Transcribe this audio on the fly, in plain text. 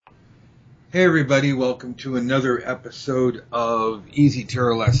Hey everybody, welcome to another episode of Easy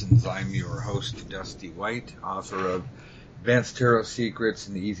Tarot Lessons. I'm your host, Dusty White, author of Advanced Tarot Secrets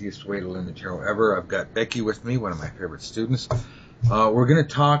and the Easiest Way to Learn the Tarot Ever. I've got Becky with me, one of my favorite students. We're going to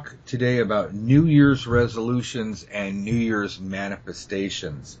talk today about New Year's resolutions and New Year's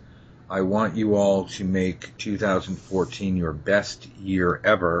manifestations. I want you all to make 2014 your best year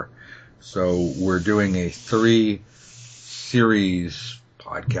ever. So we're doing a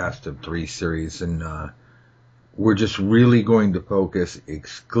podcast of three series, and we're just really going to focus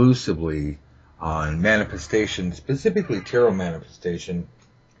exclusively on manifestation, specifically tarot manifestation,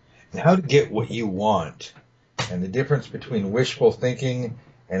 and how to get what you want, and the difference between wishful thinking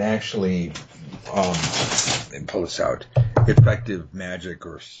and actually effective magic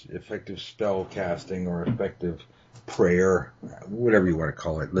or effective spell casting or effective prayer, whatever you want to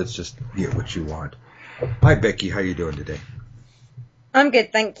call it. Let's just get what you want. Hi Becky, how you doing today? I'm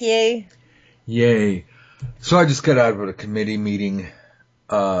good, thank you. Yay. So I just got out of a committee meeting.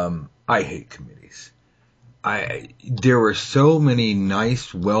 I hate committees. There were so many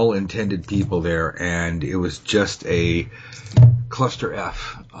nice, well-intended people there, and it was just a cluster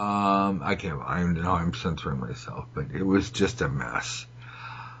F. I'm censoring myself, but it was just a mess.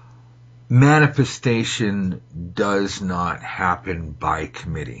 Manifestation does not happen by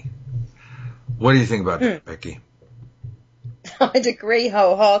committee. What do you think about that, Becky? I'd agree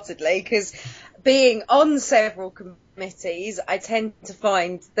wholeheartedly, because being on several committees, I tend to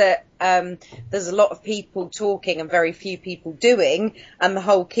find that there's a lot of people talking and very few people doing, and the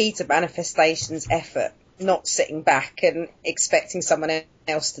whole key to manifestation's effort, not sitting back and expecting someone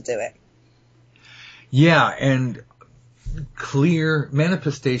else to do it. Yeah, and clear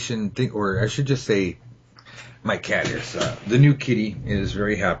manifestation, or I should just say, my cat is, the new kitty is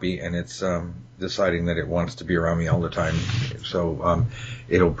very happy, and it's deciding that it wants to be around me all the time, so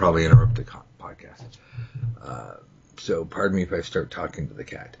it'll probably interrupt the podcast. So pardon me if I start talking to the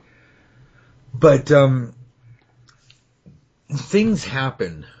cat. But things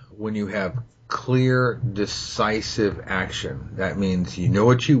happen when you have clear, decisive action. That means you know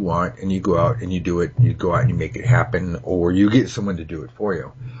what you want, and you go out and you do it. You go out and you make it happen, or you get someone to do it for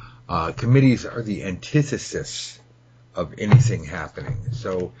you. Committees are the antithesis of anything happening.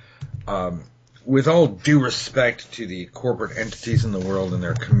 So, with all due respect to the corporate entities in the world and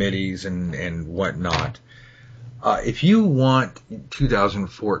their committees and whatnot, if you want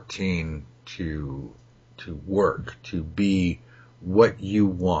 2014 to work, to be what you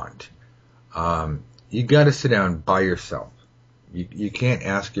want, you got to sit down by yourself. You can't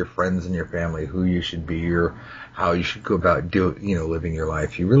ask your friends and your family who you should be or how you should go about living your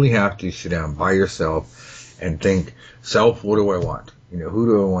life. You really have to sit down by yourself and think, self, what do I want? Who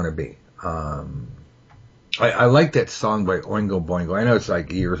do I want to be? I like that song by Oingo Boingo. I know it's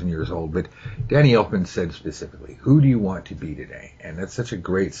like years and years old, but Danny Elfman said specifically, who do you want to be today? And that's such a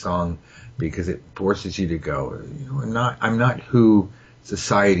great song because it forces you to go, I'm not who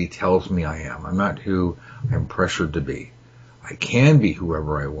society tells me I am. I'm not who I'm pressured to be. I can be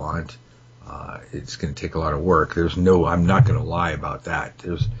whoever I want. It's going to take a lot of work. I'm not going to lie about that.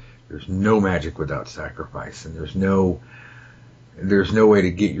 There's no magic without sacrifice, and there's no way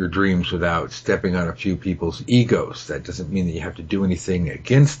to get your dreams without stepping on a few people's egos. That doesn't mean that you have to do anything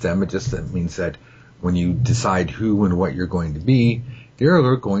against them. It just means that when you decide who and what you're going to be, there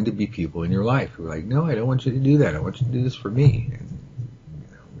are going to be people in your life who are like, no, I don't want you to do that. I want you to do this for me. And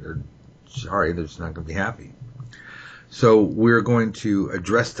they're sorry, they're just not going to be happy. So we're going to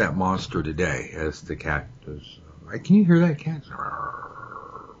address that monster today as the cat does. Can you hear that cat?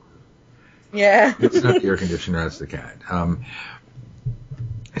 Yeah. It's not the air conditioner, that's the cat.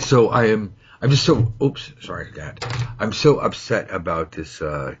 So I'm so upset about this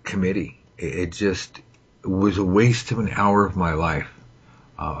committee. It just was a waste of an hour of my life.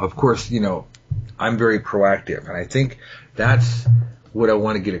 Of course, I'm very proactive, and I think that's what I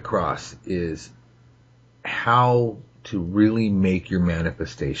want to get across is how to really make your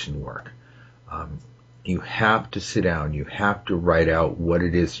manifestation work. You have to sit down. You have to write out what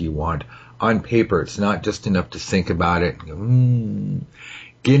it is you want on paper. It's not just enough to think about it.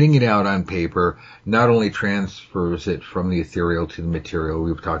 Getting it out on paper not only transfers it from the ethereal to the material.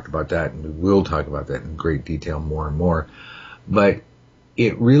 We've talked about that, and we will talk about that in great detail more and more. But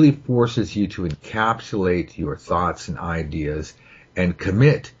it really forces you to encapsulate your thoughts and ideas and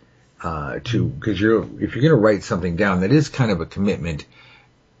commit because if you're going to write something down, that is kind of a commitment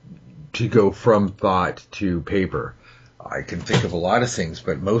to go from thought to paper. I can think of a lot of things,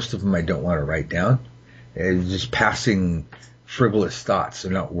 but most of them I don't want to write down. It's just passing frivolous thoughts.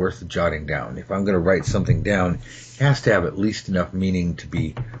 They're not worth jotting down. If I'm going to write something down, it has to have at least enough meaning to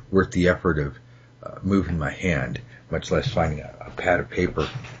be worth the effort of moving my hand, much less finding a pad of paper.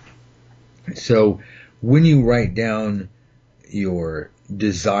 So when you write down your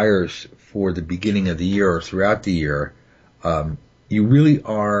desires for the beginning of the year or throughout the year, you really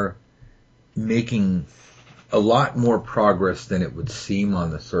are making a lot more progress than it would seem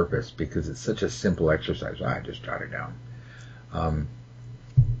on the surface, because it's such a simple exercise. I just jot it down.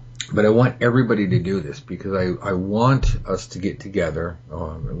 But I want everybody to do this, because I want us to get together,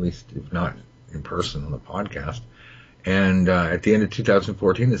 at least if not in person on the podcast, and at the end of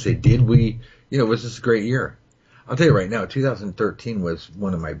 2014 to say, was this a great year? I'll tell you right now, 2013 was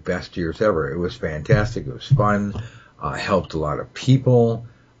one of my best years ever. It was fantastic. It was fun. I helped a lot of people.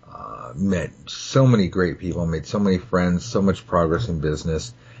 Met so many great people, made so many friends, so much progress in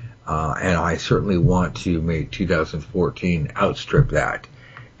business, and I certainly want to make 2014 outstrip that.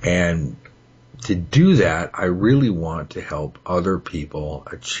 And to do that, I really want to help other people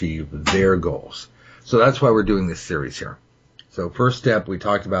achieve their goals. So that's why we're doing this series here. So first step, we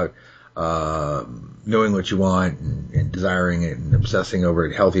talked about knowing what you want and desiring it and obsessing over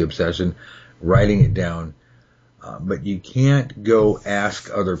it, healthy obsession, writing it down. But you can't go ask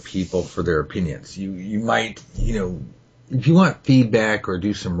other people for their opinions. You might, if you want feedback or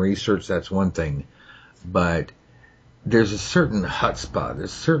do some research, that's one thing. But there's a certain chutzpah,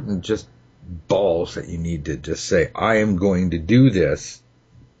 there's certain just balls that you need to just say, I am going to do this.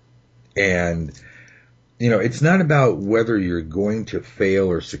 And, it's not about whether you're going to fail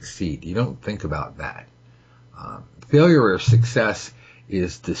or succeed. You don't think about that. Failure or success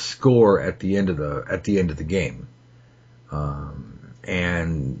is the score at the end of the game.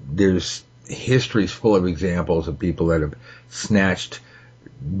 And there's history's full of examples of people that have snatched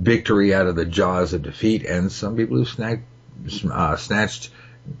victory out of the jaws of defeat, and some people who snatched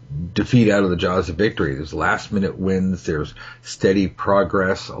defeat out of the jaws of victory. There's last minute wins. There's steady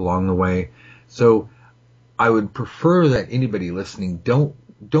progress along the way. So I would prefer that anybody listening don't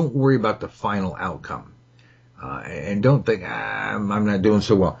worry about the final outcome, and don't think I'm not doing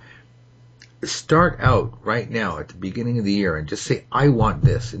so well. Start out right now at the beginning of the year and just say, I want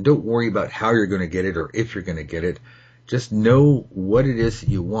this, and don't worry about how you're going to get it or if you're going to get it. Just know what it is that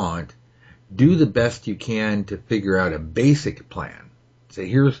you want. Do the best you can to figure out a basic plan. Say,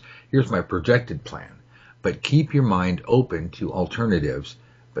 here's my projected plan. But keep your mind open to alternatives,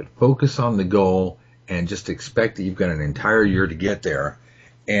 but focus on the goal and just expect that you've got an entire year to get there,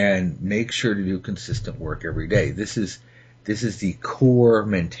 and make sure to do consistent work every day. This is the core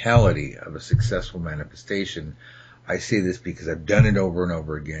mentality of a successful manifestation. I say this because I've done it over and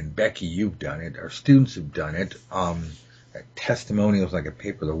over again. Becky, you've done it. Our students have done it. Testimonials I could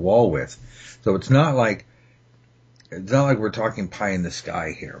paper the wall with. So it's not like we're talking pie in the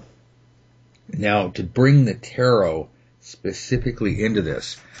sky here. Now, to bring the tarot specifically into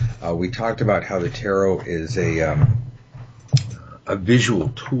this, we talked about how the tarot is a visual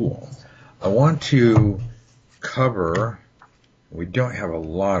tool. I want to cover. We don't have a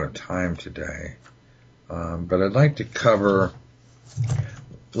lot of time today, but I'd like to cover,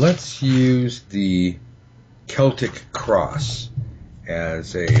 let's use the Celtic cross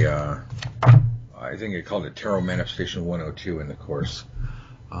as I think I called it Tarot Manifestation 102 in the course.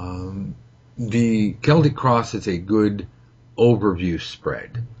 The Celtic cross is a good overview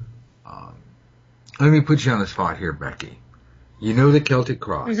spread. Let me put you on the spot here, Becky. You know the Celtic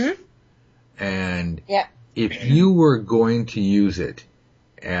cross. Mm-hmm. And yeah. If you were going to use it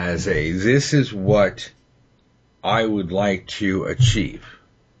as this is what I would like to achieve,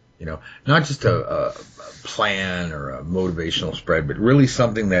 not just a plan or a motivational spread, but really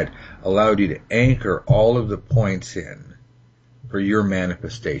something that allowed you to anchor all of the points in for your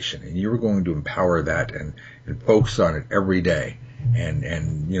manifestation, and you were going to empower that and focus on it every day,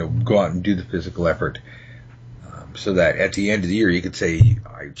 and go out and do the physical effort, so that at the end of the year you could say,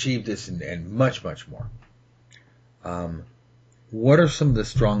 I achieved this and much, much more. What are some of the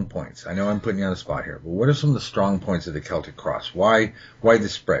strong points? I know I'm putting you on the spot here, but what are some of the strong points of the Celtic cross? Why the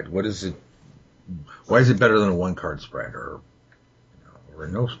spread? What is it? Why is it better than a one-card spread or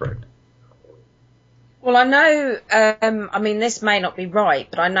no spread? Well, I know, this may not be right,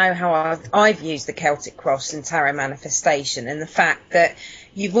 but I know how I've used the Celtic cross in tarot manifestation, and the fact that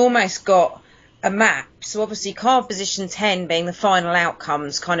you've almost got a map. So obviously card position 10 being the final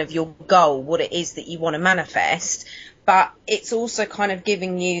outcomes, kind of your goal, what it is that you want to manifest, but it's also kind of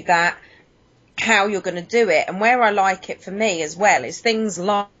giving you that how you're going to do it. And where I like it for me as well is things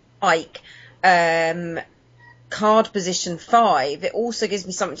like card position 5. It also gives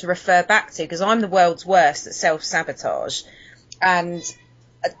me something to refer back to, because I'm the world's worst at self-sabotage. and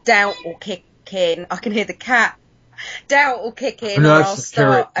doubt will kick in. I can hear the cat. Doubt will kick in, No, or that's I'll the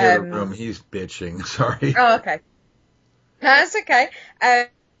start. carrot room. He's bitching. Sorry. Oh, okay. That's okay.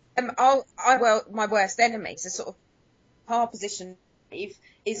 Well, my worst enemy, so sort of power position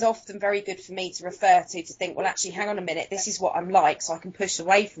is often very good for me to refer to think, well, actually, hang on a minute, this is what I'm like, so I can push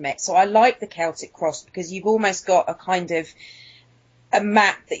away from it. So I like the Celtic cross because you've almost got a kind of a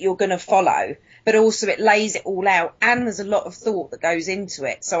map that you're going to follow, but also it lays it all out, and there's a lot of thought that goes into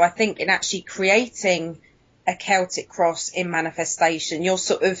it. So I think in actually creating a Celtic cross in manifestation, you're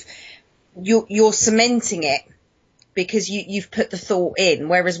cementing it because you've put the thought in,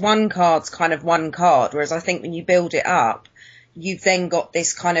 whereas one card's kind of one card, whereas I think when you build it up, you've then got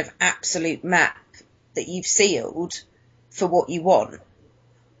this kind of absolute map that you've sealed for what you want.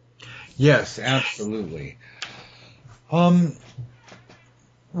 Yes, absolutely.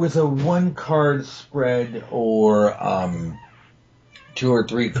 With a 1-card spread or 2 or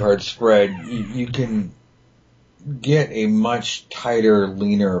 3 card spread, you can get a much tighter,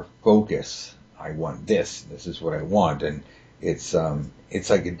 leaner focus. I want this. This is what I want, and it's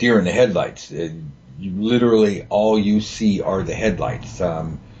like a deer in the headlights. You literally all you see are the headlights.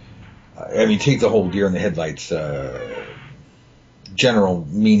 Take the whole deer in the headlights general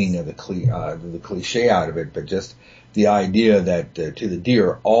meaning of the cliche out of it, but just the idea that to the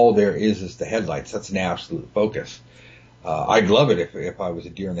deer all there is the headlights. That's an absolute focus. I'd love it if I was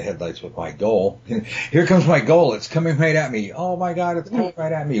a deer in the headlights with my goal. Here comes my goal. It's coming right at me. Oh my God, it's coming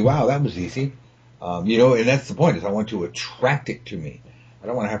right at me. Wow, that was easy. And that's the point, is I want to attract it to me. I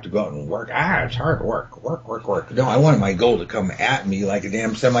don't want to have to go out and work. It's hard work. No, I want my goal to come at me like a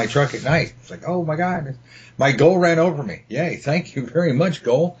damn semi-truck at night. It's like, oh my God, my goal ran over me. Yay, thank you very much,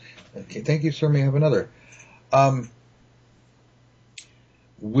 goal. Okay, thank you, sir. May I have another?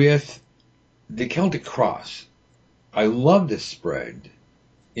 With the Celtic cross, I love this spread.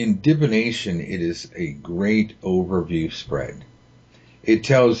 In divination, it is a great overview spread. It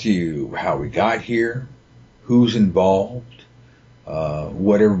tells you how we got here, who's involved,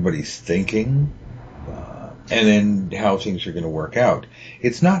 what everybody's thinking, and then how things are going to work out.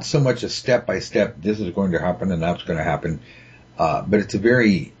 It's not so much a step-by-step, this is going to happen and that's going to happen, but it's a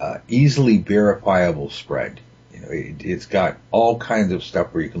very easily verifiable spread. It's got all kinds of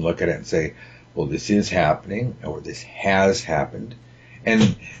stuff where you can look at it and say, well, this is happening, or this has happened.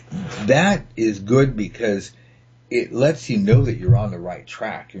 And that is good because it lets you know that you're on the right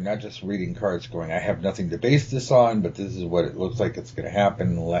track. You're not just reading cards going, I have nothing to base this on, but this is what it looks like it's going to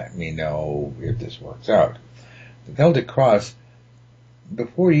happen. Let me know if this works out. The Celtic cross,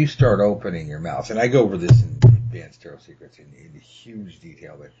 before you start opening your mouth, and I go over this in Advanced Tarot Secrets in huge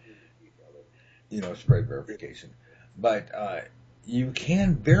detail, but spread verification. But you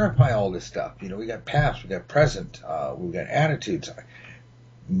can verify all this stuff. We got past, we got present, we got attitudes.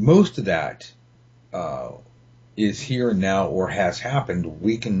 Most of that is here and now or has happened.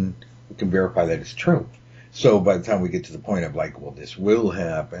 We can verify that it's true. So by the time we get to the point of like, well, this will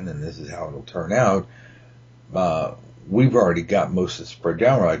happen and this is how it'll turn out, we've already got most of the spread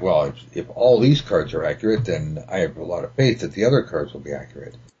down. We're like, well, if all these cards are accurate, then I have a lot of faith that the other cards will be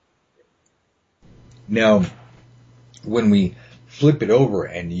accurate. Now, when we flip it over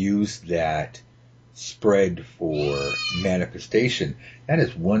and use that spread for manifestation, that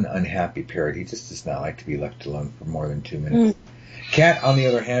is one unhappy parrot. He just does not like to be left alone for more than 2 minutes. Cat, on the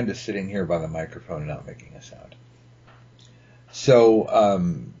other hand, is sitting here by the microphone and not making a sound.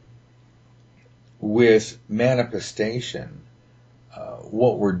 So, with manifestation,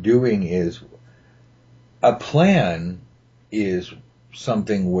 what we're doing is a plan is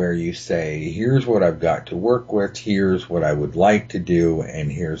something where you say, here's what I've got to work with, here's what I would like to do, and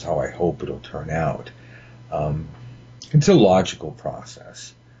here's how I hope it'll turn out. It's a logical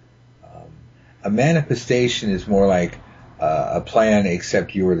process. A manifestation is more like a plan,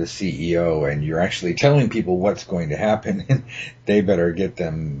 except you're the CEO and you're actually telling people what's going to happen, and they better get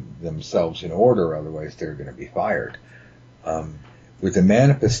themselves in order, otherwise they're going to be fired. With a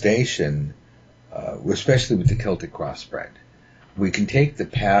manifestation, especially with the Celtic cross spread, we can take the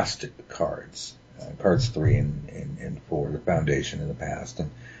past cards, cards 3 and 4, the foundation in the past, and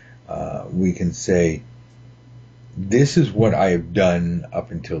we can say, this is what I have done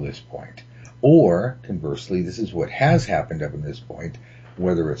up until this point. Or, conversely, this is what has happened up until this point,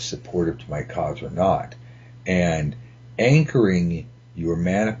 whether it's supportive to my cause or not. And anchoring your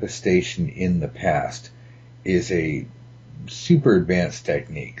manifestation in the past is a super advanced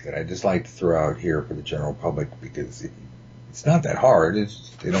technique that I just like to throw out here for the general public because it's not that hard.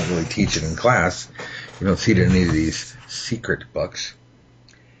 They don't really teach it in class. You don't see it in any of these secret books.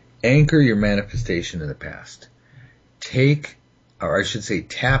 Anchor your manifestation in the past. Take or I should say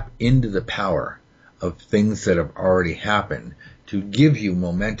tap into the power of things that have already happened to give you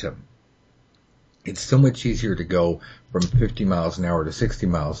momentum. It's so much easier to go from 50 miles an hour to 60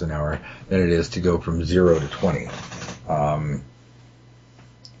 miles an hour than it is to go from 0 to 20.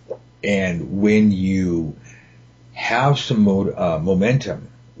 And when you have some momentum,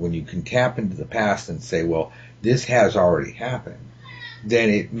 when you can tap into the past and say, well, this has already happened, then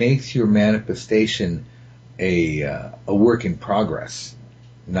it makes your manifestation a work in progress,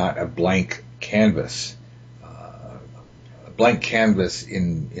 not a blank canvas. A blank canvas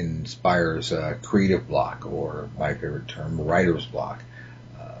inspires a creative block, or my favorite term, writer's block.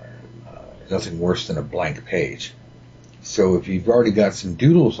 Nothing worse than a blank page. So if you've already got some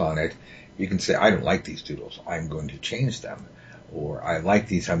doodles on it, you can say, I don't like these doodles, I'm going to change them. Or I like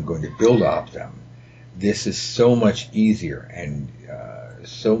these, I'm going to build off them. This is so much easier and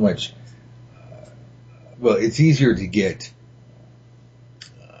so much, well, it's easier to get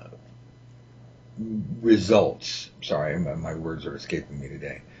results. Sorry, my words are escaping me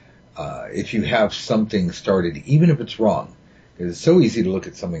today. If you have something started, even if it's wrong, because it's so easy to look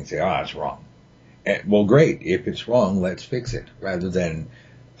at something and say, it's wrong. And, well, great. If it's wrong, let's fix it. Rather than,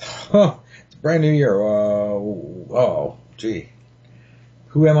 it's a brand new year. Gee.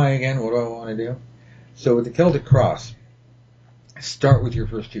 Who am I again? What do I want to do? So with the Celtic Cross, start with your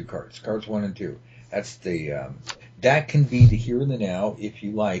first two cards, cards 1 and 2. That's that can be the here and the now if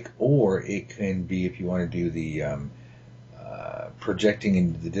you like, or it can be if you want to do the projecting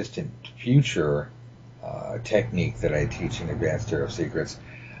into the distant future technique that I teach in Advanced Tarot Secrets.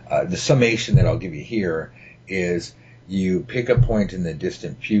 The summation that I'll give you here is you pick a point in the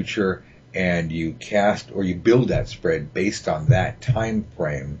distant future and you cast or you build that spread based on that time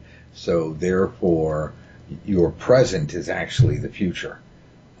frame. So therefore, your present is actually the future.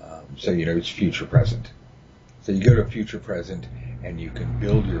 So it's future present. So you go to future present and you can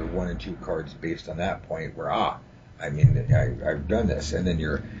build your 1 and 2 cards based on that point where, I've done this. And then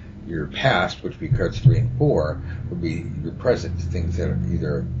your past, which would be cards 3 and 4, would be your present, things that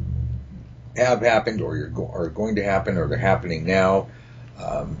either have happened or are going to happen or they're happening now,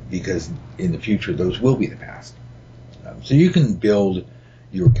 because in the future those will be the past. So you can build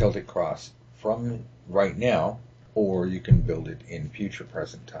your Celtic Cross from right now, or you can build it in future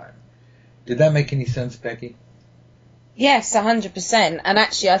present time. Did that make any sense, Becky? Yes, 100%. And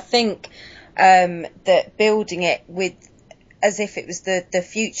actually, I think that building it with as if it was the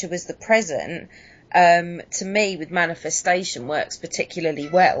future was the present, to me, with manifestation works particularly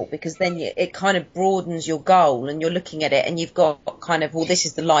well, because then it kind of broadens your goal and you're looking at it and you've got kind of, well, this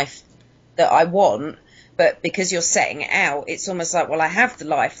is the life that I want. But because you're setting it out, it's almost like, well, I have the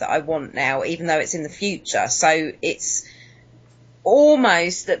life that I want now, even though it's in the future. So it's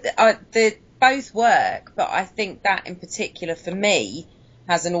almost that both work, but I think that in particular for me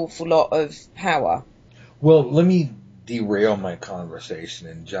has an awful lot of power. Well, let me derail my conversation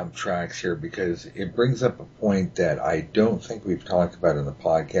and jump tracks here, because it brings up a point that I don't think we've talked about in the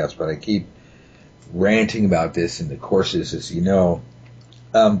podcast, but I keep ranting about this in the courses, as you know.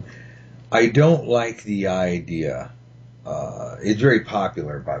 I don't like the idea, it's very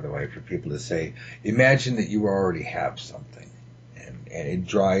popular, by the way, for people to say, imagine that you already have something, and it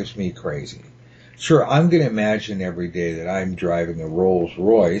drives me crazy. Sure, I'm going to imagine every day that I'm driving a Rolls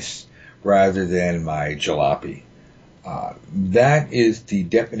Royce rather than my jalopy. That is the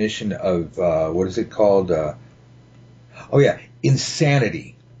definition of, what is it called?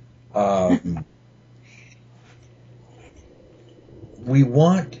 Insanity. We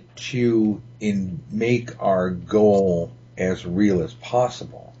want to make our goal as real as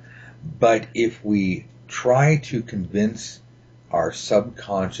possible. But if we try to convince our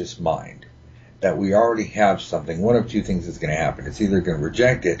subconscious mind that we already have something, one of two things is going to happen. It's either going to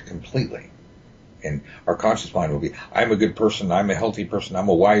reject it completely, and our conscious mind will be, I'm a good person, I'm a healthy person, I'm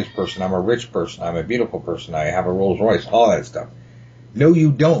a wise person, I'm a rich person, I'm a beautiful person, I have a Rolls Royce, all that stuff. No,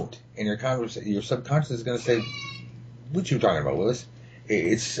 you don't. And your subconscious is going to say, what you talking about, Willis?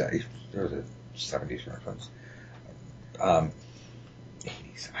 It's there's a 70s reference. 80s,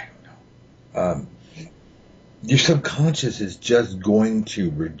 I don't know. Your subconscious is just going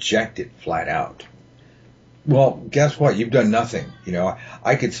to reject it flat out. Well, guess what? You've done nothing.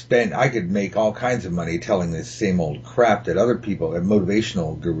 I could make all kinds of money telling this same old crap that other people, that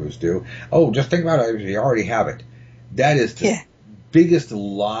motivational gurus do. Oh, just think about it. You already have it. That is the biggest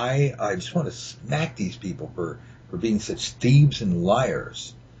lie. I just want to smack these people for being such thieves and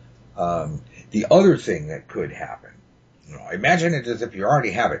liars. The other thing that could happen, imagine it as if you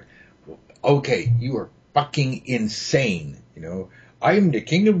already have it. Okay, you are fucking insane. I am the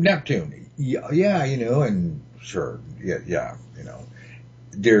king of Neptune. Yeah, and sure. Yeah.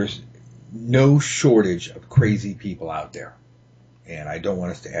 There's no shortage of crazy people out there, and I don't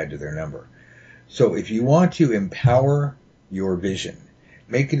want us to add to their number. So if you want to empower your vision,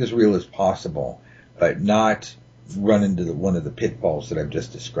 make it as real as possible, but not run into one of the pitfalls that I've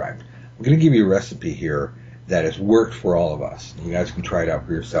just described. I'm going to give you a recipe here that has worked for all of us. You guys can try it out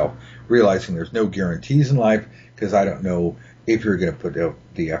for yourself, realizing there's no guarantees in life, because I don't know if you're going to put out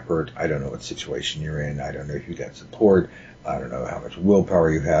the effort. I don't know what situation you're in. I don't know if you got support. I don't know how much willpower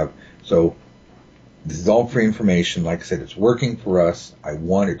you have. So this is all free information. Like I said, it's working for us. I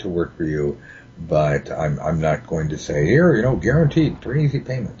want it to work for you, but I'm not going to say here, guaranteed 3 easy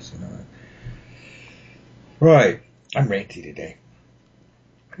payments. Right. I'm ranty today.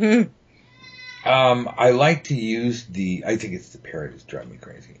 I like to use I think it's the parrot that's driving me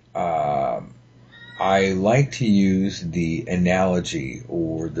crazy. I like to use the analogy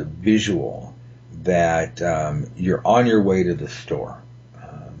or the visual that you're on your way to the store.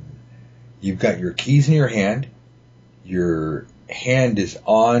 You've got your keys in your hand. Your hand is you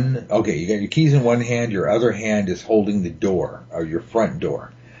got your keys in one hand. Your other hand is holding the door, or your front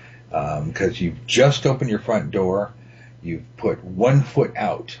door. Because you've just opened your front door. You've put one foot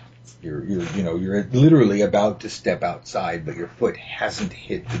out. You're literally about to step outside, but your foot hasn't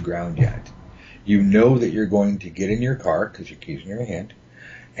hit the ground yet. You know that you're going to get in your car because your keys in your hand,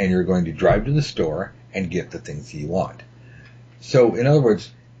 and you're going to drive to the store and get the things you want. So, in other words,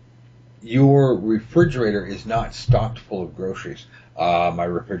 your refrigerator is not stocked full of groceries. My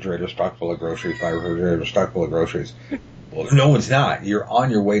refrigerator is stocked full of groceries. My refrigerator is stocked full of groceries. Well, no, it's not. You're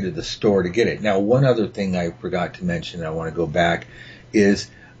on your way to the store to get it. Now, one other thing I forgot to mention, I want to go back, is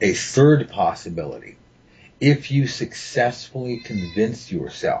a third possibility. If you successfully convince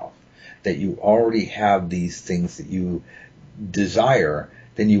yourself that you already have these things that you desire,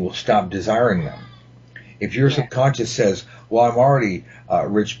 then you will stop desiring them. If your subconscious says, well, I'm already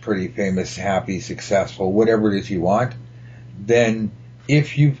rich, pretty, famous, happy, successful, whatever it is you want, then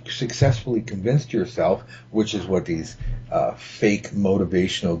if you've successfully convinced yourself, which is what these fake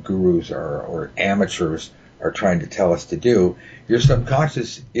motivational gurus or amateurs are trying to tell us to do, your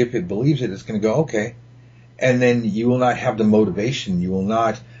subconscious, if it believes it, is going to go, okay. And then you will not have the motivation. You will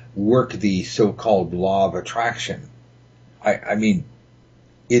not work the so-called law of attraction. I mean,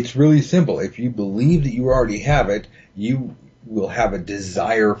 it's really simple. If you believe that you already have it, you will have a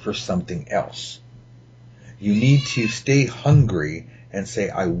desire for something else. You need to stay hungry and say,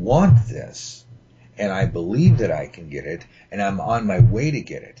 I want this, and I believe that I can get it, and I'm on my way to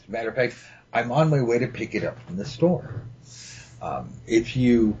get it. As a matter of fact, I'm on my way to pick it up from the store. If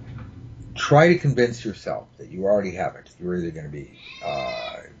you try to convince yourself that you already have it, you're either going to be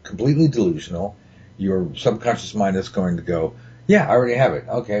completely delusional. Your subconscious mind is going to go, yeah, I already have it.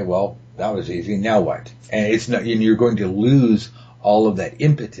 Okay, well, that was easy. Now what? And you're going to lose all of that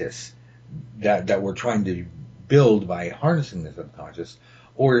impetus that we're trying to build by harnessing the subconscious,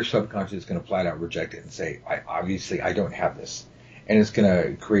 or your subconscious is going to flat out reject it and say, I don't have this. And it's going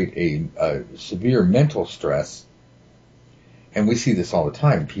to create a severe mental stress. And we see this all the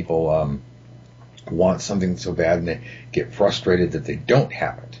time. People want something so bad and they get frustrated that they don't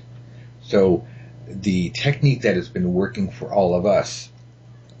have it. So the technique that has been working for all of us,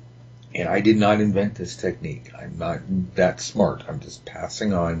 and I did not invent this technique. I'm not that smart. I'm just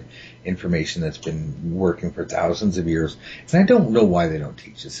passing on information that's been working for thousands of years. And I don't know why they don't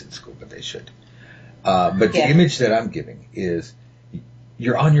teach this in school, but they should. But the image that I'm giving is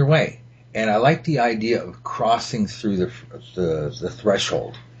you're on your way. And I like the idea of crossing through the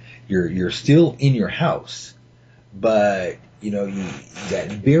threshold. You're still in your house, but that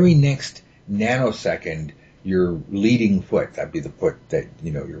very next nanosecond, your leading foot, that'd be the foot that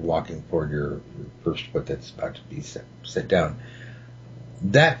you're walking toward your first foot that's about to be set down.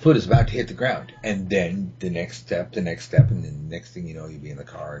 That foot is about to hit the ground, and then the next step, and then the next thing you know, you'll be in the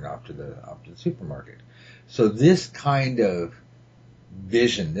car and off to the supermarket. So this kind of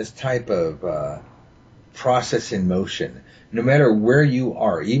vision, this type of process in motion, no matter where you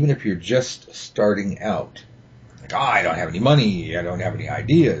are, even if you're just starting out, like, I don't have any money, I don't have any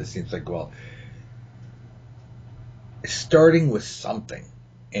ideas. It's like, well, starting with something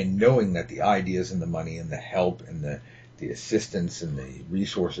and knowing that the ideas and the money and the help and the assistance and the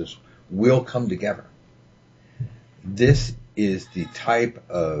resources will come together. This is the type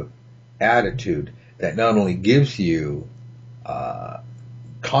of attitude that not only gives you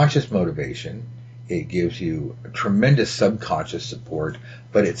conscious motivation, it gives you tremendous subconscious support,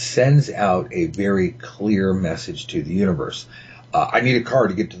 but it sends out a very clear message to the universe. I need a car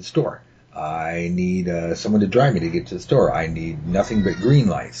to get to the store. I need someone to drive me to get to the store. I need nothing but green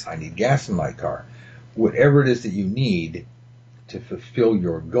lights. I need gas in my car. whatever it is that you need to fulfill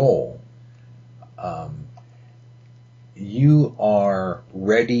your goal, you are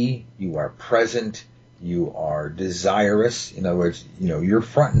ready, you are present, you are desirous. In other words, you're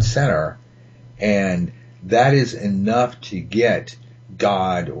front and center, and that is enough to get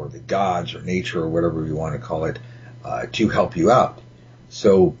God or the gods or nature or whatever you want to call it to help you out.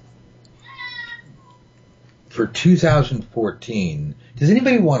 So for 2014, does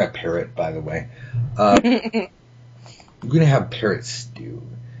anybody want a parrot, by the way? I'm going to have parrot stew.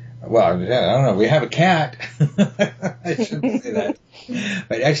 Well, I don't know. We have a cat. I shouldn't say that.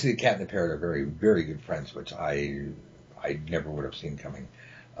 But actually, the cat and the parrot are very, very good friends, which I never would have seen coming.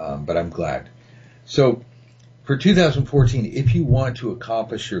 But I'm glad. So for 2014, if you want to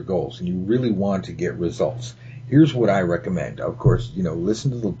accomplish your goals and you really want to get results, here's what I recommend. Of course,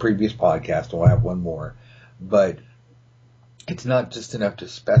 listen to the previous podcast, and we'll have one more. But it's not just enough to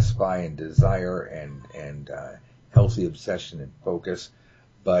specify and desire and healthy obsession and focus.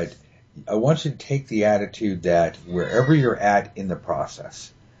 But I want you to take the attitude that wherever you're at in the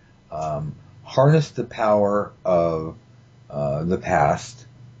process, harness the power of the past,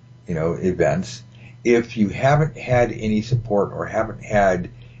 events. If you haven't had any support or haven't had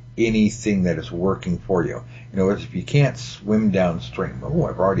anything that is working for you, if you can't swim downstream,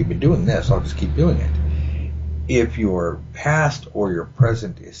 I've already been doing this, I'll just keep doing it. If your past or your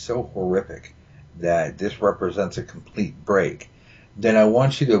present is so horrific that this represents a complete break, then I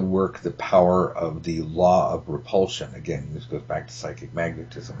want you to work the power of the law of repulsion. Again, this goes back to psychic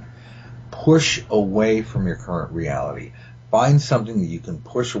magnetism. Push away from your current reality. Find something that you can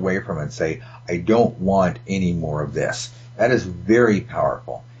push away from and say, I don't want any more of this. That is very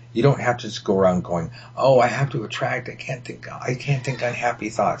powerful. You don't have to just go around going, I have to attract, I can't think unhappy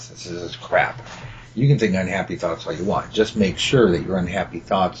thoughts. This is crap. You can think unhappy thoughts all you want. Just make sure that your unhappy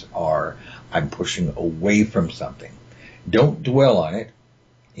thoughts are, I'm pushing away from something. Don't dwell on it,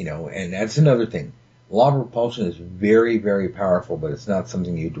 and that's another thing. Law of repulsion is very, very powerful, but it's not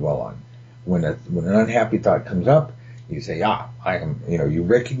something you dwell on. When an unhappy thought comes up, you say, I am, you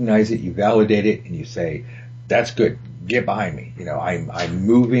recognize it, you validate it, and you say, that's good, get behind me. I'm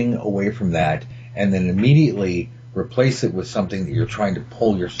moving away from that, and then immediately replace it with something that you're trying to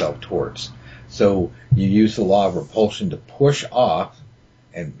pull yourself towards. So you use the law of repulsion to push off,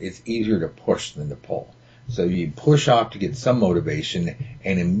 and it's easier to push than to pull. So you push off to get some motivation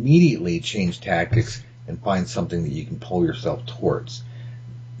and immediately change tactics and find something that you can pull yourself towards.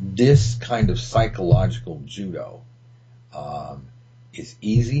 This kind of psychological judo is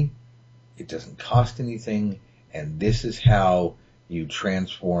easy. It doesn't cost anything. And this is how you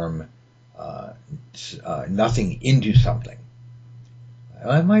transform nothing into something.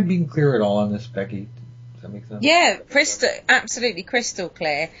 Am I being clear at all on this, Becky? Does that make sense? Yeah, absolutely crystal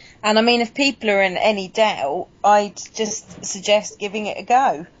clear. And I mean, if people are in any doubt, I'd just suggest giving it a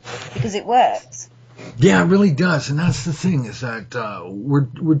go because it works. Yeah, it really does. And that's the thing, is that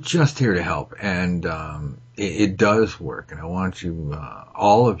we're just here to help, and it does work. And I want you,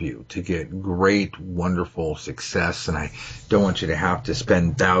 all of you, to get great, wonderful success. And I don't want you to have to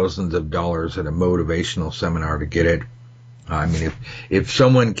spend thousands of dollars at a motivational seminar to get it. I mean, if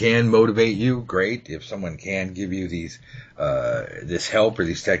someone can motivate you, great. If someone can give you this help or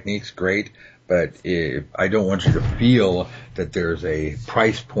these techniques, great. But I don't want you to feel that there's a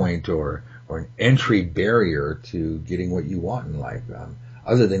price point or an entry barrier to getting what you want in life,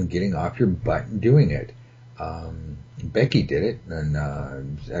 other than getting off your butt and doing it. Becky did it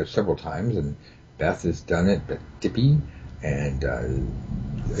and several times, and Beth has done it, but Dippy, and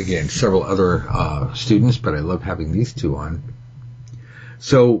again, several other students, but I love having these two on.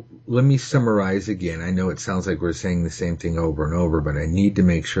 So let me summarize again. I know it sounds like we're saying the same thing over and over, but I need to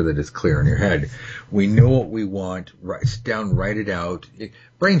make sure that it's clear in your head. We know what we want. Sit down, write it out.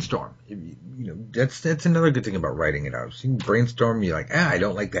 Brainstorm. That's another good thing about writing it out. So you can brainstorm. You're like, I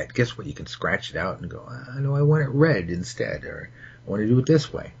don't like that. Guess what? You can scratch it out and go, no, I want it red instead, or I want to do it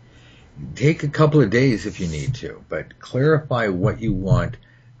this way. Take a couple of days if you need to, but clarify what you want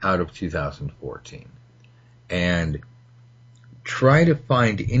out of 2014. And try to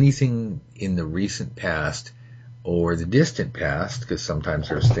find anything in the recent past or the distant past, because sometimes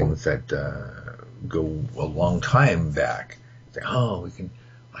there's things that go a long time back. Say,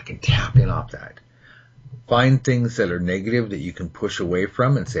 I can tap in off that. Find things that are negative that you can push away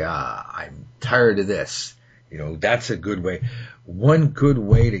from and say, I'm tired of this. That's a good way. One good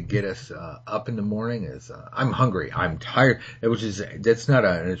way to get us up in the morning is, I'm hungry, I'm tired, that's not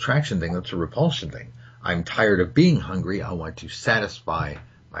an attraction thing, that's a repulsion thing. I'm tired of being hungry, I want to satisfy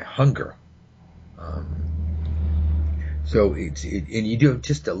my hunger. So and you do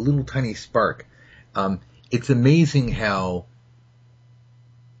just a little tiny spark. It's amazing how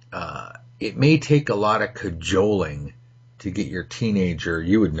it may take a lot of cajoling to get your teenager,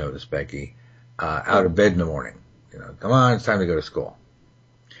 you would notice, Becky, out of bed in the morning. Come on, it's time to go to school.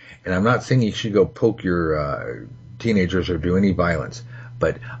 And I'm not saying you should go poke your teenagers or do any violence,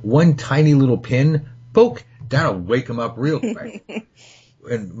 but one tiny little pin, poke, that'll wake them up real quick.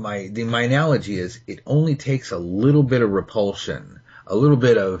 And my analogy is, it only takes a little bit of repulsion, a little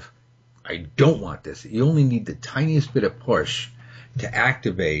bit of, I don't want this. You only need the tiniest bit of push to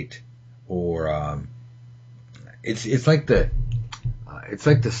activate, or it's like the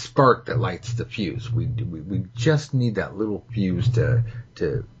spark that lights the fuse. We just need that little fuse to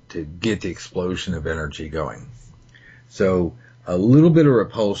get the explosion of energy going. So a little bit of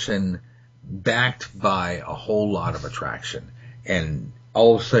repulsion backed by a whole lot of attraction, and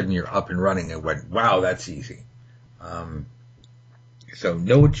all of a sudden you're up and running and went, wow, that's easy. So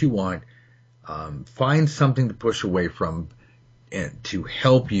know what you want. Find something to push away from and to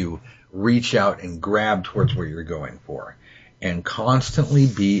help you reach out and grab towards where you're going for. And constantly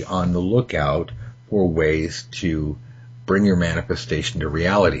be on the lookout for ways to bring your manifestation to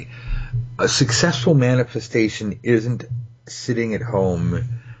reality. A successful manifestation isn't sitting at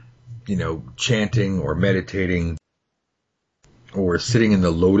home, chanting or meditating, or sitting in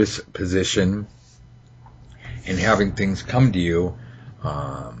the lotus position and having things come to you.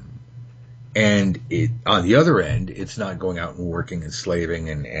 And on the other end, it's not going out and working and slaving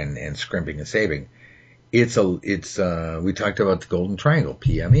and scrimping and saving. We talked about the golden triangle,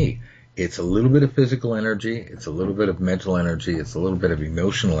 PME. It's a little bit of physical energy. It's a little bit of mental energy. It's a little bit of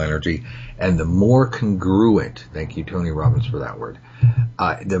emotional energy. And the more congruent, thank you, Tony Robbins, for that word.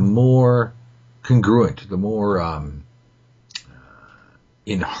 The more congruent, the more,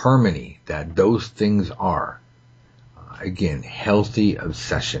 in harmony that those things are. Again, healthy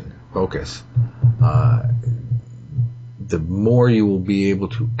obsession, focus. The more you will be able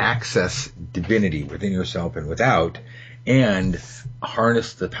to access divinity within yourself and without, and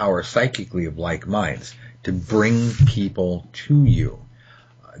harness the power psychically of like minds to bring people to you.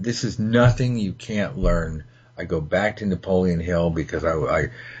 This is nothing you can't learn. I go back to Napoleon Hill because I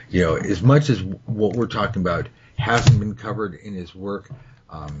as much as what we're talking about hasn't been covered in his work,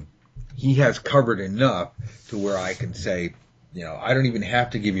 he has covered enough to where I can say, I don't even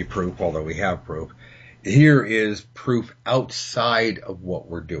have to give you proof, although we have proof. Here is proof outside of what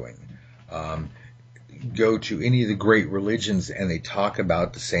we're doing. Go to any of the great religions and they talk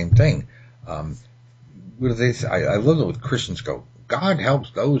about the same thing. What do they say? I love it with Christians go, God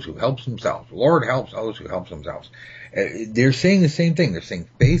helps those who help themselves. The Lord helps those who help themselves. They're saying the same thing. They're saying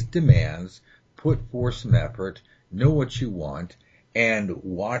faith demands, put forth some effort, know what you want, and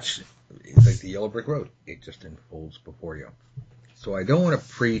watch. It's like the yellow brick road. It just unfolds before you. So I don't want to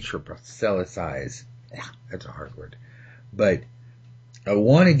preach or proselytize. That's a hard word. But I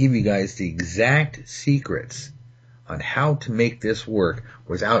want to give you guys the exact secrets on how to make this work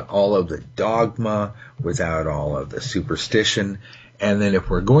without all of the dogma, without all of the superstition. And then if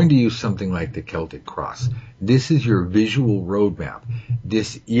we're going to use something like the Celtic cross, this is your visual roadmap.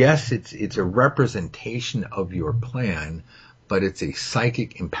 It's a representation of your plan, but it's a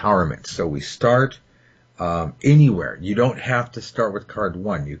psychic empowerment. So we start anywhere. You don't have to start with card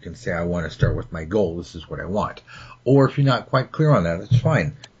 1. You can say, I want to start with my goal. This is what I want. Or if you're not quite clear on that, that's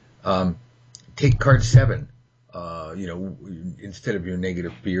fine. Take card 7. Instead of your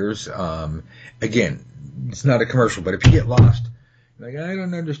negative fears. Again, it's not a commercial, but if you get lost, like, I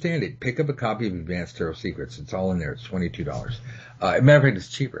don't understand it, pick up a copy of Advanced Tarot Secrets. It's all in there. It's $22. Matter of fact, it's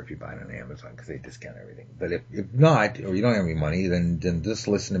cheaper if you buy it on Amazon because they discount everything. But if not, or you don't have any money, then just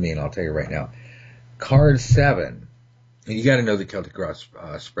listen to me and I'll tell you right now. Card 7, and you got to know the Celtic cross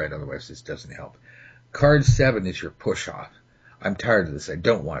spread, otherwise this doesn't help. Card 7 is your push off. I'm tired of this. I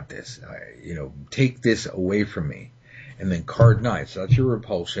don't want this. Take this away from me. And then card 9, so that's your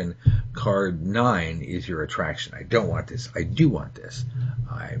repulsion. Card 9 is your attraction. I don't want this. I do want this.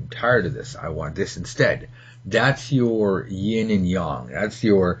 I'm tired of this. I want this instead. That's your yin and yang. That's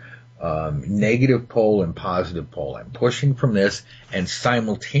your negative pole and positive pole. I'm pushing from this and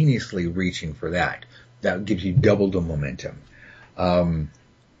simultaneously reaching for that. That gives you double the momentum.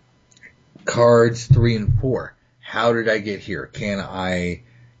 Cards 3 and 4. How did I get here? Can I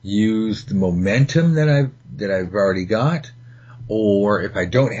use the momentum that I've already got? Or if I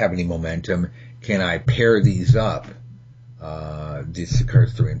don't have any momentum, can I pair these up? These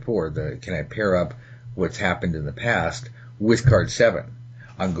cards 3 and 4. Can I pair up what's happened in the past with card 7?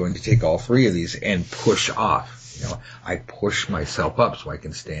 I'm going to take all 3 of these and push off. I push myself up so I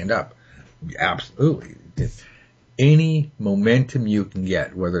can stand up. Absolutely. Any momentum you can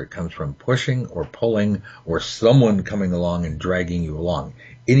get, whether it comes from pushing or pulling or someone coming along and dragging you along,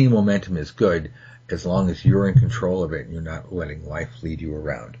 any momentum is good as long as you're in control of it and you're not letting life lead you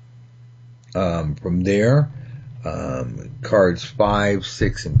around. From there, cards 5,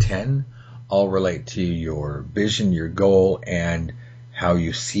 6, and 10 all relate to your vision, your goal, and how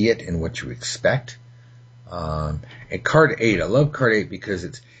you see it and what you expect. And card 8, I love card 8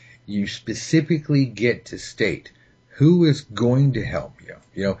 because you specifically get to state who is going to help you.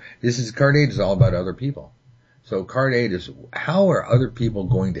 You know, card 8 is all about other people. So card 8 is, how are other people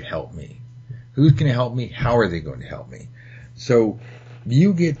going to help me? Who's going to help me? How are they going to help me? So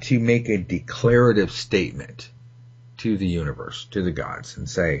you get to make a declarative statement to the universe, to the gods, and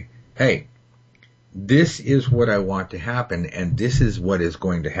say, hey, this is what I want to happen, and this is what is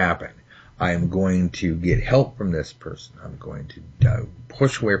going to happen. I am going to get help from this person. I'm going to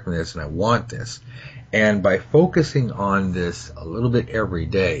push away from this, and I want this. And by focusing on this a little bit every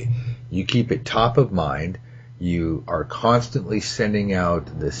day, you keep it top of mind. You are constantly sending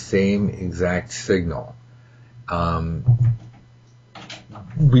out the same exact signal.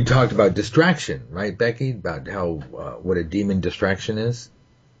 We talked about distraction, right, Becky? About how what a demon distraction is?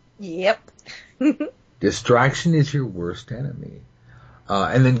 Yep. Distraction is your worst enemy.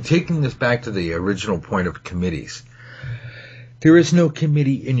 And then taking this back to the original point of committees, there is no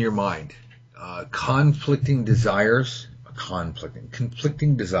committee in your mind. Conflicting desires,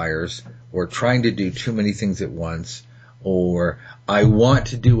 or trying to do too many things at once, or I want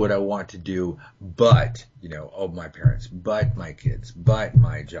to do what I want to do, but, my parents, but my kids, but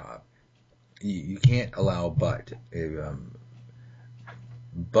my job. You can't allow but.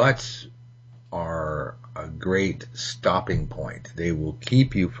 Buts are a great stopping point. They will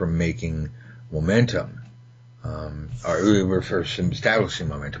keep you from making momentum, or from establishing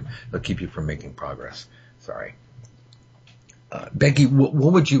momentum. They'll keep you from making progress. Sorry. Becky, what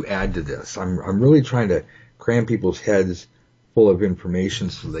would you add to this? I'm really trying to cram people's heads full of information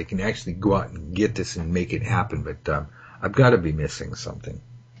so they can actually go out and get this and make it happen, but I've got to be missing something.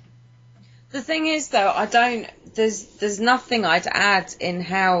 The thing is, though, there's nothing I'd add in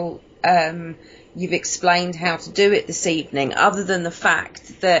how you've explained how to do it this evening, other than the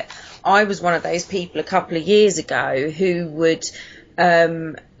fact that I was one of those people a couple of years ago who would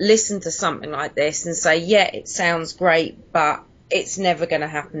listen to something like this and say, yeah, it sounds great, but it's never going to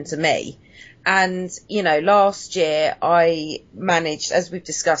happen to me. And, last year I managed, as we've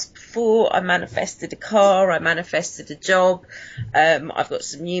discussed before, I manifested a car, I manifested a job. I've got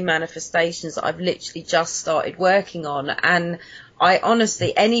some new manifestations that I've literally just started working on. And I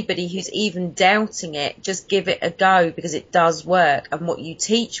honestly, anybody who's even doubting it, just give it a go, because it does work. And what you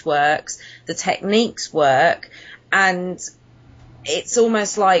teach works, the techniques work. And it's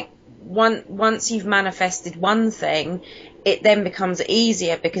almost like once you've manifested one thing, it then becomes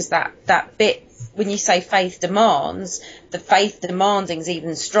easier, because that bit, when you say faith demands, the faith demanding is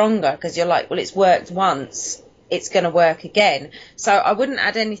even stronger, because you're like, well, it's worked once, it's going to work again. So I wouldn't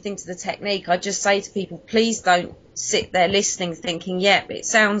add anything to the technique. I just say to people, please don't sit there listening thinking, yep, it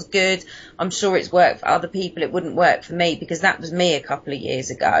sounds good, I'm sure it's worked for other people, it wouldn't work for me, because that was me a couple of years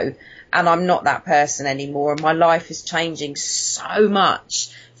ago, and I'm not that person anymore, and my life is changing so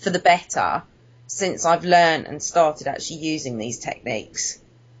much for the better since I've learned and started actually using these techniques.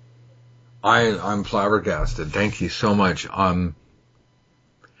 I'm flabbergasted. Thank you so much.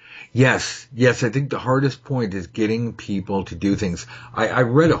 Yes, I think the hardest point is getting people to do things. I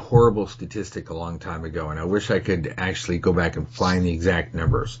read a horrible statistic a long time ago, and I wish I could actually go back and find the exact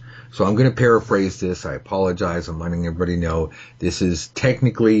numbers. So I'm going to paraphrase this. I apologize. I'm letting everybody know this is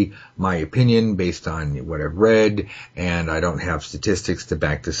technically my opinion based on what I've read, and I don't have statistics to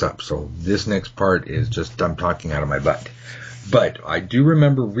back this up. So this next part is just I'm talking out of my butt. But I do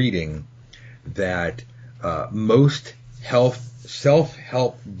remember reading that most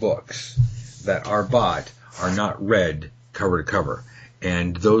self-help books that are bought are not read cover to cover,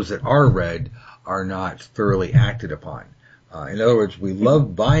 and those that are read are not thoroughly acted upon. In other words, we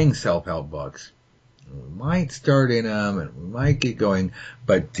love buying self-help books. We might start in them and we might get going,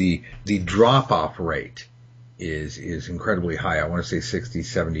 but the drop-off rate is incredibly high. I want to say 60,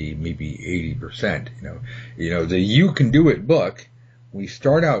 70, maybe 80%. The You Can Do It book, we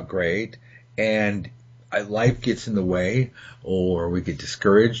start out great, and life gets in the way, or we get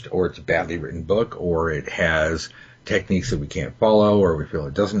discouraged, or it's a badly written book, or it has techniques that we can't follow, or we feel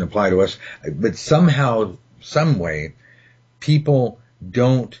it doesn't apply to us. But somehow, some way, people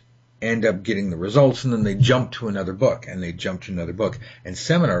don't end up getting the results, and then they jump to another book, and they jump to another book. And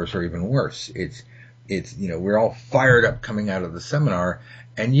seminars are even worse. It's we're all fired up coming out of the seminar,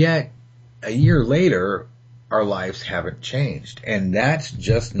 and yet a year later, our lives haven't changed. And that's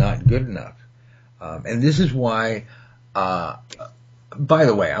just not good enough. And this is why, by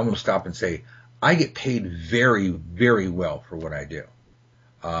the way, I'm going to stop and say, I get paid very, very well for what I do.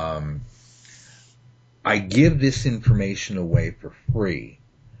 I give this information away for free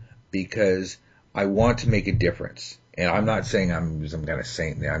because I want to make a difference. And I'm not saying I'm some kind of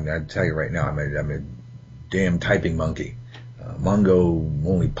saint. I'm going to tell you right now, I'm a damn typing monkey. Mongo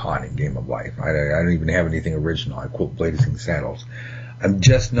only pawn in Game of Life. I don't even have anything original. I quote Blazing Saddles. I'm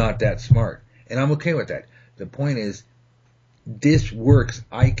just not that smart. And I'm okay with that. The point is, this works.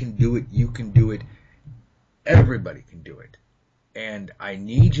 I can do it. You can do it. Everybody can do it. And I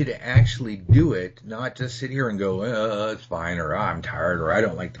need you to actually do it, not just sit here and go, it's fine, or I'm tired, or I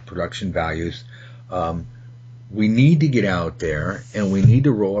don't like the production values. We need to get out there, and we need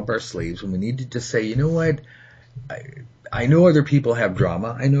to roll up our sleeves, and we need to just say, you know what, I know other people have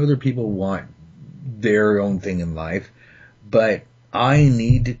drama. I know other people want their own thing in life, but I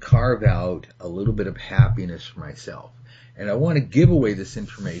need to carve out a little bit of happiness for myself. And I want to give away this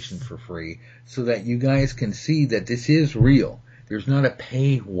information for free so that you guys can see that this is real. There's not a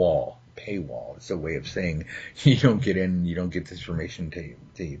paywall. Paywall is a way of saying you don't get in, you don't get this information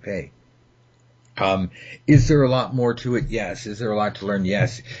until you pay. Is there a lot more to it? Yes. Is there a lot to learn?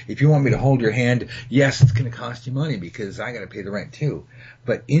 Yes. If you want me to hold your hand, yes, it's going to cost you money because I got to pay the rent too.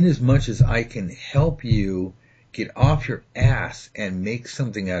 But in as much as I can help you get off your ass and make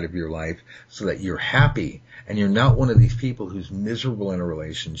something out of your life so that you're happy and you're not one of these people who's miserable in a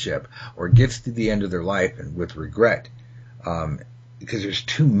relationship or gets to the end of their life and with regret. Because there's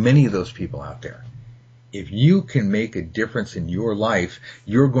too many of those people out there. If you can make a difference in your life,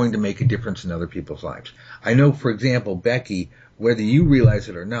 you're going to make a difference in other people's lives. I know, for example, Becky, whether you realize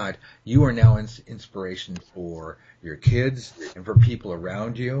it or not, you are now inspiration for your kids and for people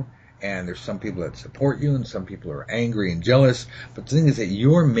around you. And there's some people that support you and some people are angry and jealous. But the thing is that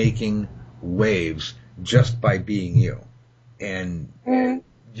you're making waves just by being you. And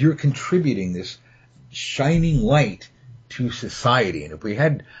you're contributing this shining light to society. And if we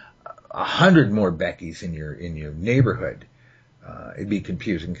had 100 more Beckys in your neighborhood, it'd be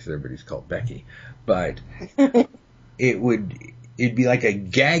confusing because everybody's called Becky, but it'd be like a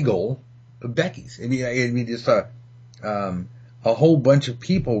gaggle of Beckys. It'd be just a whole bunch of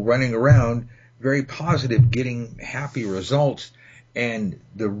people running around, very positive, getting happy results, and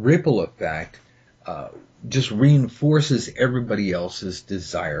the ripple effect just reinforces everybody else's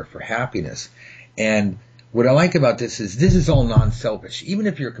desire for happiness. And what I like about this is all non-selfish. Even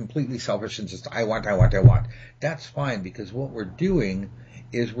if you're completely selfish and just, I want, that's fine, because what we're doing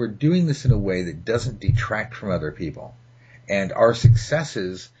is we're doing this in a way that doesn't detract from other people. And our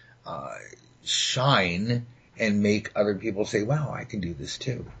successes shine and make other people say, wow, I can do this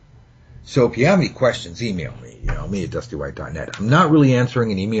too. So if you have any questions, email me, me at dustywhite.net. I'm not really answering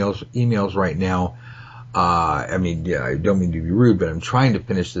any emails right now. I don't mean to be rude, but I'm trying to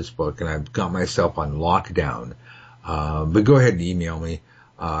finish this book and I've got myself on lockdown. But go ahead and email me.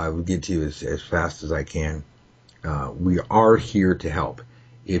 I will get to you as fast as I can. We are here to help.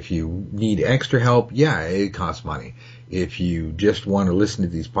 If you need extra help, yeah, it costs money. If you just want to listen to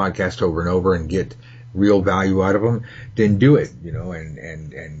these podcasts over and over and get real value out of them, then do it,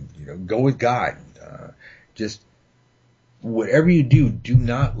 and go with God. Just whatever you do, do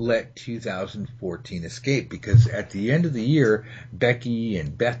not let 2014 escape, because at the end of the year, Becky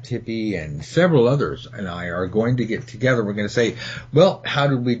and Beth Tippy and several others and I are going to get together. We're going to say, well, how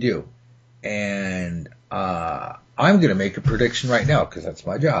did we do? And I'm going to make a prediction right now, because that's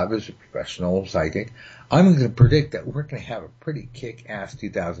my job as a professional psychic. I'm going to predict that we're going to have a pretty kick-ass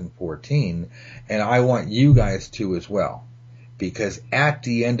 2014, and I want you guys to as well, because at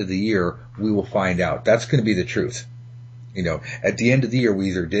the end of the year, we will find out. That's going to be the truth. At the end of the year, we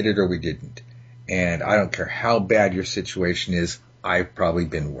either did it or we didn't. And I don't care how bad your situation is, I've probably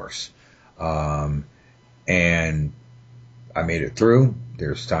been worse. And I made it through.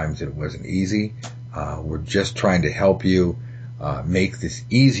 There's times that it wasn't easy. We're just trying to help you make this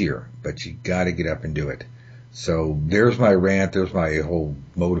easier, but you got to get up and do it. So there's my rant. There's my whole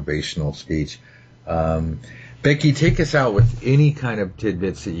motivational speech. Becky, take us out with any kind of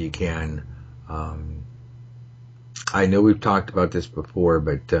tidbits that you can. I know we've talked about this before,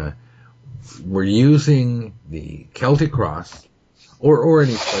 but we're using the Celtic cross, or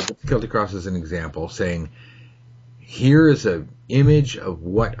any Celtic cross as an example, saying, here is an image of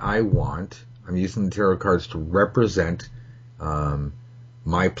what I want. I'm using the tarot cards to represent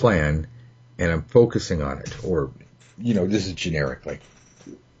my plan, and I'm focusing on it. Or, this is generically.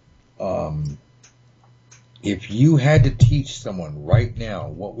 If you had to teach someone right now,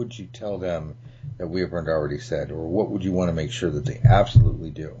 what would you tell them that we haven't already said, or what would you want to make sure that they absolutely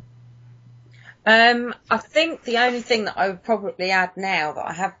do? I think the only thing that I would probably add now that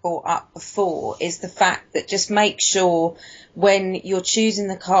I have brought up before is the fact that just make sure when you're choosing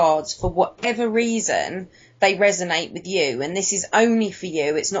the cards, for whatever reason, they resonate with you. And this is only for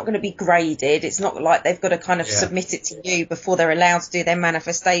you. It's not going to be graded. It's not like they've got to kind of submit it to you before they're allowed to do their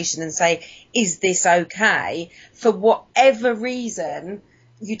manifestation and say, is this okay? For whatever reason,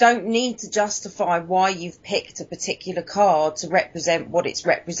 you don't need to justify why you've picked a particular card to represent what it's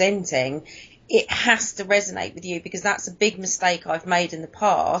representing. It has to resonate with you, because that's a big mistake I've made in the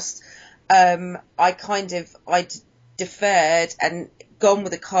past. I deferred and gone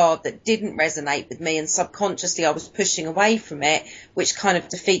with a card that didn't resonate with me, and subconsciously I was pushing away from it, which kind of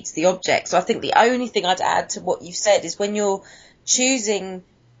defeats the object. So I think the only thing I'd add to what you've said is when you're choosing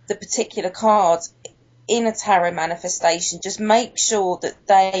the particular cards in a tarot manifestation, just make sure that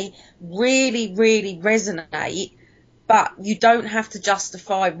they really, really resonate, but you don't have to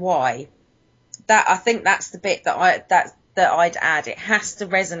justify why. I think that's the bit that I'd add. It has to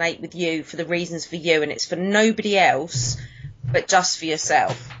resonate with you for the reasons for you, and it's for nobody else but just for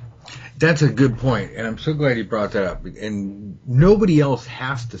yourself. That's a good point, and I'm so glad you brought that up. And nobody else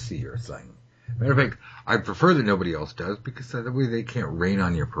has to see your thing. Matter of fact, I prefer that nobody else does, because that way they can't rain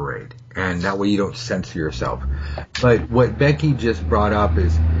on your parade, and that way you don't censor yourself. But what Becky just brought up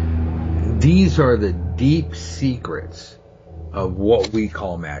is these are the deep secrets of what we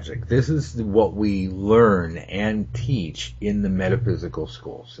call magic. This is what we learn and teach in the metaphysical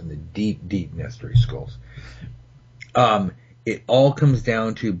schools, in the deep, deep mystery schools. It all comes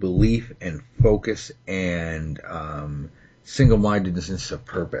down to belief and focus and single-mindedness of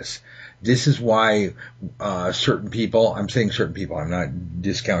purpose. This is why certain people, I'm saying certain people, I'm not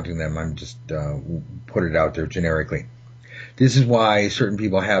discounting them, I'm just put it out there generically. This is why certain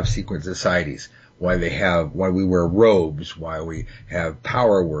people have secret societies, why we wear robes, why we have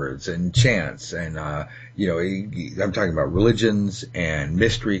power words and chants, and I'm talking about religions and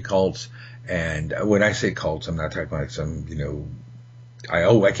mystery cults. And when I say cults, I'm not talking about some,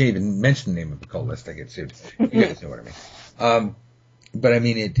 I can't even mention the name of the cult lest I get sued. You guys know what I mean. But I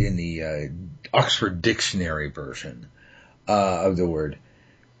mean it in the Oxford Dictionary version of the word.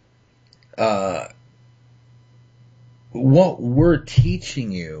 What we're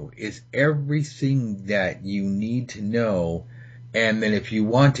teaching you is everything that you need to know, and then if you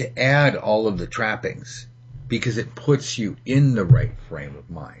want to add all of the trappings, because it puts you in the right frame of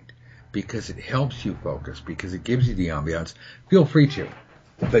mind, because it helps you focus, because it gives you the ambiance, feel free to.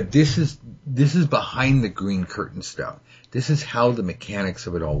 But this is behind the green curtain stuff. This is how the mechanics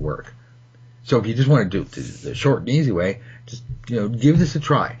of it all work. So if you just want to do it the short and easy way, just give this a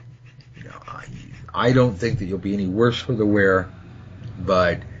try. I don't think that you'll be any worse for the wear,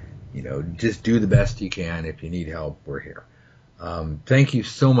 but just do the best you can. If you need help, we're here. Thank you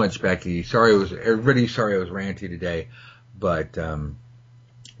so much, Becky. Sorry I was ranty today, but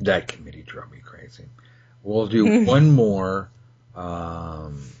that committee drove me crazy. We'll do one more,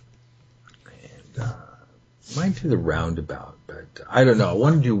 and might do the roundabout, but I don't know. I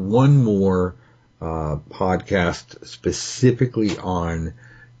want to do one more podcast specifically on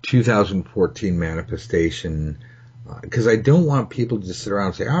 2014 manifestation, because I don't want people to just sit around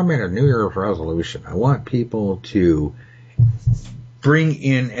and say, I made a New Year's resolution. I want people to bring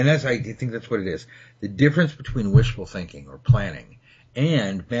in, and I think that's what it is, the difference between wishful thinking or planning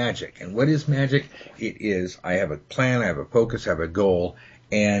and magic. And what is magic? It is, I have a plan, I have a focus, I have a goal,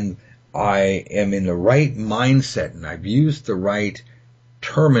 and I am in the right mindset, and I've used the right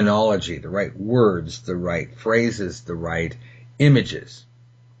terminology, the right words, the right phrases, the right images.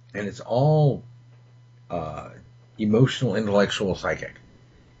 And it's all emotional, intellectual, psychic.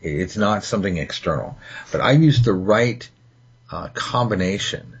 It's not something external. But I use the right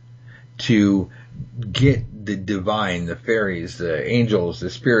combination to get the divine, the fairies, the angels, the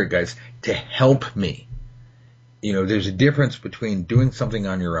spirit guides to help me. There's a difference between doing something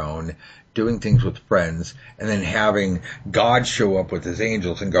on your own, doing things with friends, and then having God show up with his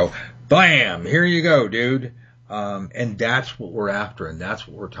angels and go, bam, here you go, dude. And that's what we're after, and that's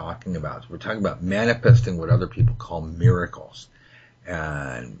what we're talking about. We're talking about manifesting what other people call miracles.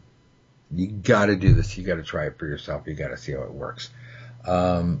 And you got to do this. You got to try it for yourself. You got to see how it works.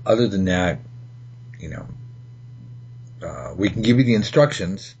 Other than that, we can give you the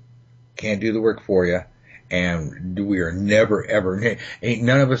instructions, can't do the work for you, and we are never, ever, ain't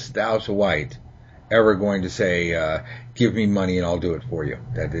none of us at the House of White ever going to say, give me money and I'll do it for you.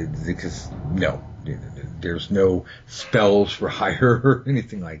 That is, because, no. There's no spells for hire or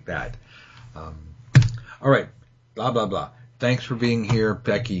anything like that. All right. Blah, blah, blah. thanks for being here,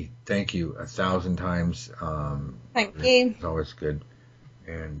 Becky. Thank you 1,000 times. Thank you. It's always good.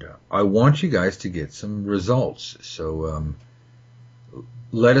 And I want you guys to get some results. So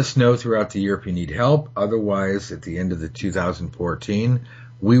let us know throughout the year if you need help. Otherwise, at the end of the 2014,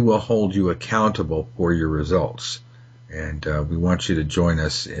 we will hold you accountable for your results. And we want you to join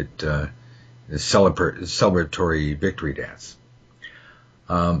us at the celebratory victory dance.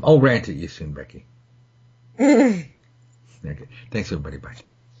 I'll rant at you soon, Becky. Okay. Thanks, everybody. Bye.